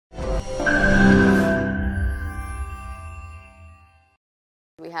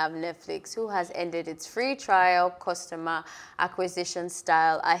we have Netflix, who has ended its free trial customer acquisition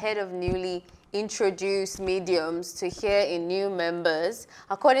style ahead of newly introduced mediums to hear in new members.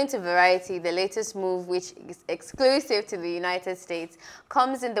 According to Variety, the latest move, which is exclusive to the United States,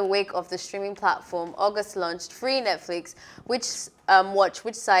 comes in the wake of the streaming platform August launched free Netflix,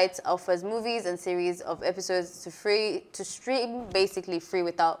 which site offers movies and series of episodes to stream basically free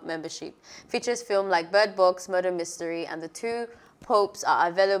without membership. Features film like Bird Box, Murder Mystery, and The Two Popes are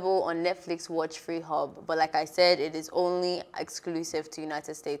available on Netflix Watch Free Hub, but like I said, it is only exclusive to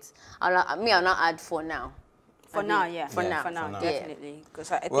United States. I'll not add for now. For now, yeah. For now, definitely.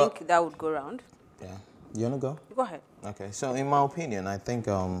 Because I think that would go around. Yeah. You want to go? Go ahead. Okay. So in my opinion, I think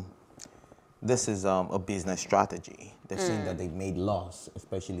this is a business strategy. They're saying that they've made loss,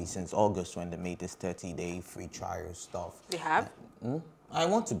 especially since August when they made this 30-day free trial stuff. They have? I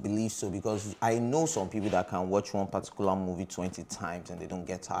want to believe so because I know some people that can watch one particular movie 20 times and they don't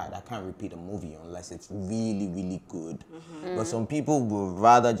get tired. I can't repeat a movie unless it's really, really good. But some people would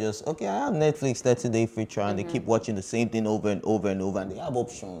rather just, okay, I have Netflix 30-day free trial and they keep watching the same thing over and over and over and they have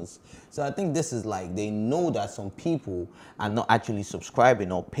options. So I think this is like, they know that some people are not actually subscribing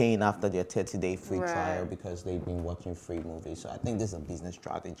or paying after their 30-day free trial because they've been watching free movies. So I think this is a business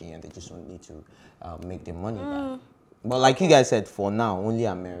strategy and they just don't need to make their money back. But like you guys said, for now, only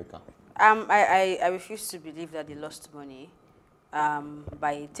America. I refuse to believe that they lost money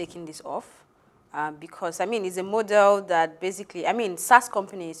by taking this off. Because, I mean, it's a model that basically, I mean, SaaS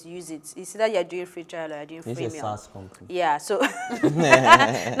companies use it. It's either you're doing free trial or you're doing freemium. It's a SaaS company. Yeah, so,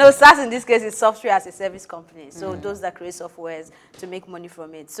 no, SaaS in this case is software as a service company. So those that create softwares to make money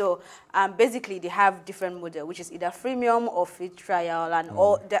from it. So basically, they have different model, which is either freemium or free trial. And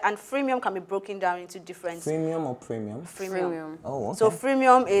and freemium can be broken down into different... Freemium or premium? Freemium. Oh, okay. So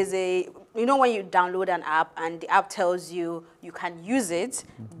freemium is you know when you download an app and the app tells you you can use it,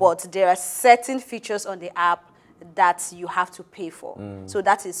 but there are certain features on the app that you have to pay for. So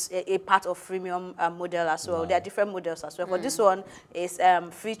that is a part of freemium model as well. There are different models as well. For this one is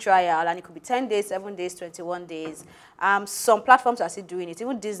free trial, and it could be 10 days, 7 days, 21 days. Some platforms are still doing it.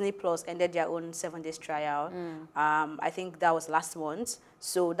 Even Disney Plus ended their own 7 days trial. I think that was last month.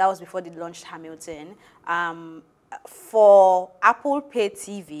 So that was before they launched Hamilton. For Apple Pay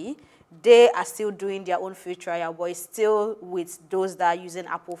TV, they are still doing their own free trial, but it's still with those that are using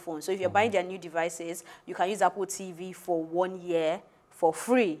Apple phones. So if you're buying their new devices, you can use Apple TV for 1 year for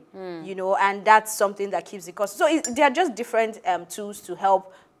free, you know, and that's something that keeps the cost. So they are just different tools to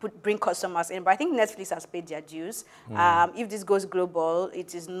help bring customers in. But I think Netflix has paid their dues. If this goes global,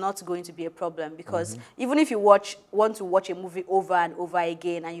 it is not going to be a problem because even if you want to watch a movie over and over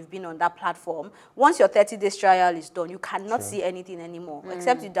again and you've been on that platform, once your 30 days trial is done, you cannot see anything anymore,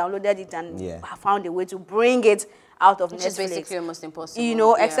 except you downloaded it and found a way to bring it out of Netflix. Which is basically almost impossible. You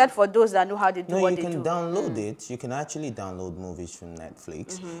know, except for those that know how to do what they do. No, you can download it. You can actually download movies from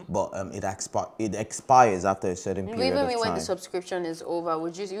Netflix, but it expires after a certain period of time. Even when the subscription is over,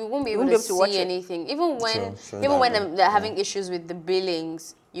 you won't be able to see anything. Even when they're having issues with the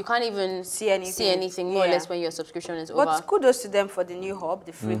billings, you can't even see anything more or less when your subscription is over. But kudos to them for the new hub,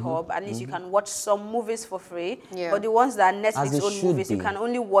 the free hub. At least you can watch some movies for free. But the ones that are Netflix own movies, you can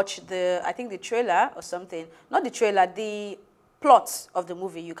only watch I think the trailer or something. Not the trailer, the plots of the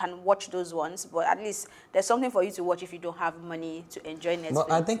movie. You can watch those ones, but at least there's something for you to watch if you don't have money to enjoy Netflix.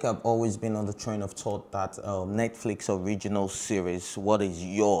 But I think I've always been on the train of thought that Netflix original series, what is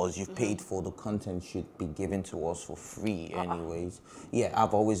yours, you've paid for, the content should be given to us for free anyways. Yeah,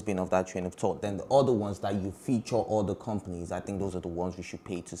 I've always been of that train of thought. Then the other ones that you feature other companies, I think those are the ones we should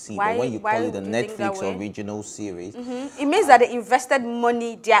pay to see. But when you call it a Netflix original series... It means that they invested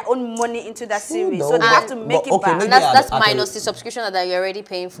money, their own money into that series, so they have to make it back. And that's minus the subscription that you're already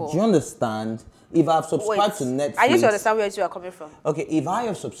paying for. Do you understand? If I've subscribed to Netflix... I need to understand where you are coming from. Okay, if I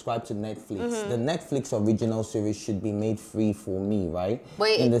have subscribed to Netflix, the Netflix original series should be made free for me, right?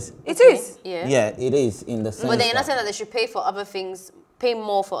 But it is. Yeah, it is in the sense But then you're not saying that they should pay for other things, pay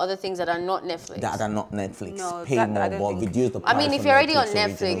more for other things that are not Netflix. That are not Netflix. No, pay more, but reduce the price. I mean, if you're already on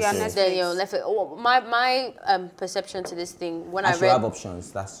Netflix, then you're Netflix. Oh, my perception to this thing, when I read... have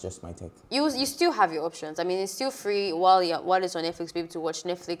options, that's just my take. You still have your options. I mean, it's still free while it's on Netflix, be able to watch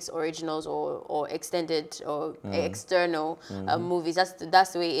Netflix originals or extended or external movies.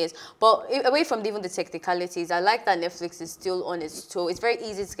 That's the way it is. But away from even the technicalities, I like that Netflix is still on its toe. It's very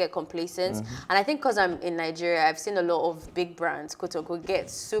easy to get complacent. And I think because I'm in Nigeria, I've seen a lot of big brands, quote unquote, could get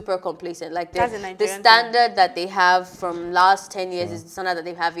super complacent. Like That's a the Nigerian standard that they have from last 10 years is the standard that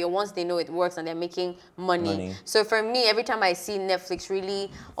they have here. Once they know it works and they're making money. So for me, every time I see Netflix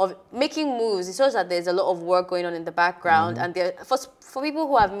really of making moves, it shows that there's a lot of work going on in the background. And for people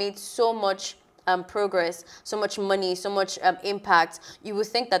who have made so much progress, so much money, so much impact, you would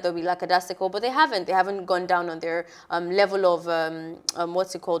think that they'll be lackadaisical, but they haven't. They haven't gone down on their level of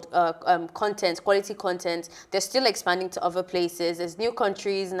what's it called, content, quality content. They're still expanding to other places. There's new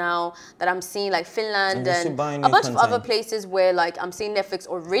countries now that I'm seeing, like Finland and a bunch of other places where like I'm seeing Netflix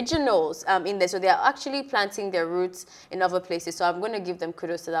originals in there. So they're actually planting their roots in other places. So I'm going to give them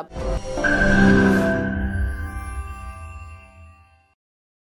kudos to that.